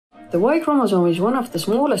The Y chromosome is one of the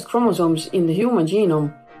smallest chromosomes in the human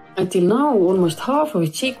genome. Until now, almost half of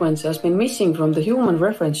its sequence has been missing from the human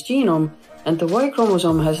reference genome, and the Y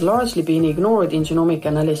chromosome has largely been ignored in genomic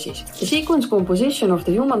analysis. The sequence composition of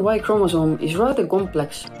the human Y chromosome is rather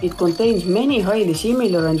complex. It contains many highly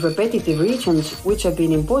similar and repetitive regions which have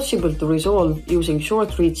been impossible to resolve using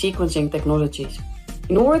short-read sequencing technologies.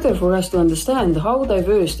 In order for us to understand how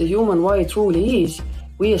diverse the human Y truly is,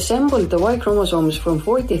 we assembled the Y chromosomes from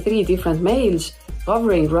 43 different males,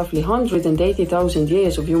 covering roughly 180,000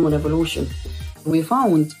 years of human evolution. We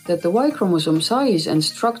found that the Y chromosome size and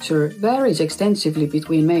structure varies extensively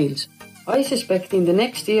between males. I suspect in the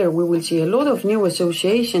next year we will see a lot of new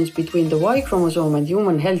associations between the Y chromosome and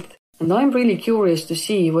human health, and I'm really curious to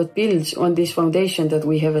see what builds on this foundation that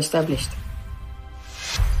we have established.